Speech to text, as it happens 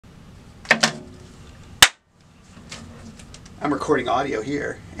I'm recording audio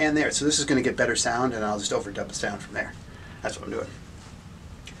here and there, so this is going to get better sound, and I'll just overdub the sound from there. That's what I'm doing.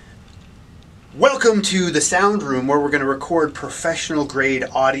 Welcome to the sound room, where we're going to record professional grade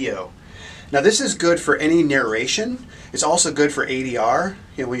audio. Now this is good for any narration. It's also good for ADR,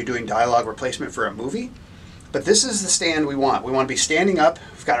 when you're doing dialogue replacement for a movie. But this is the stand we want. We want to be standing up.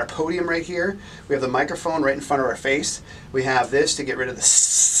 We've got our podium right here. We have the microphone right in front of our face. We have this to get rid of the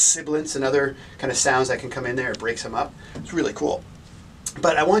sibilants and other kind of sounds that can come in there. It breaks them up. It's really cool.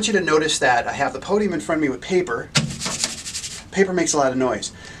 But I want you to notice that I have the podium in front of me with paper. Paper makes a lot of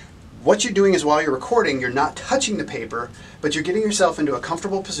noise. What you're doing is, while you're recording, you're not touching the paper, but you're getting yourself into a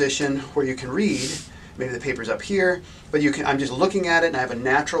comfortable position where you can read. Maybe the paper's up here, but I'm just looking at it and I have a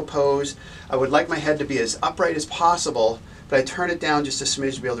natural pose. I would like my head to be as upright as possible, but I turn it down just a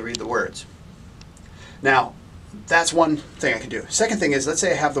smidge to be able to read the words. Now, that's one thing I can do. Second thing is, let's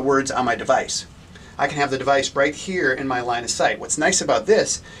say I have the words on my device. I can have the device right here in my line of sight. What's nice about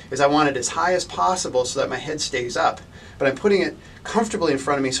this is I want it as high as possible so that my head stays up, but I'm putting it comfortably in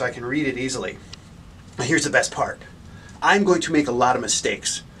front of me so I can read it easily. Now here's the best part. I'm going to make a lot of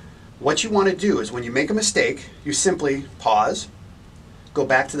mistakes. What you want to do is, when you make a mistake, you simply pause, go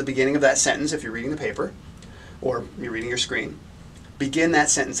back to the beginning of that sentence if you're reading the paper, or you're reading your screen, begin that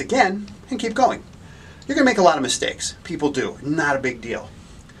sentence again, and keep going. You're going to make a lot of mistakes. People do. Not a big deal.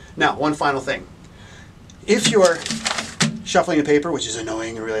 Now, one final thing. If you're shuffling the paper, which is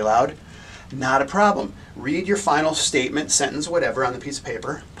annoying and really loud, not a problem. Read your final statement, sentence, whatever, on the piece of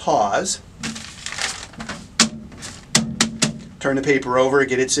paper, pause, turn the paper over,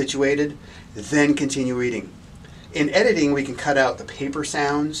 get it situated, then continue reading. In editing, we can cut out the paper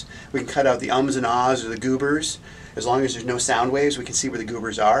sounds, we can cut out the ums and ahs or the goobers. As long as there's no sound waves, we can see where the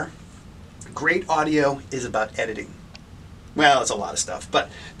goobers are. Great audio is about editing. Well, it's a lot of stuff,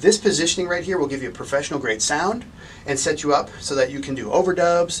 but this positioning right here will give you a professional grade sound and set you up so that you can do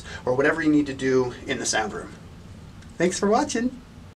overdubs or whatever you need to do in the sound room. Thanks for watching.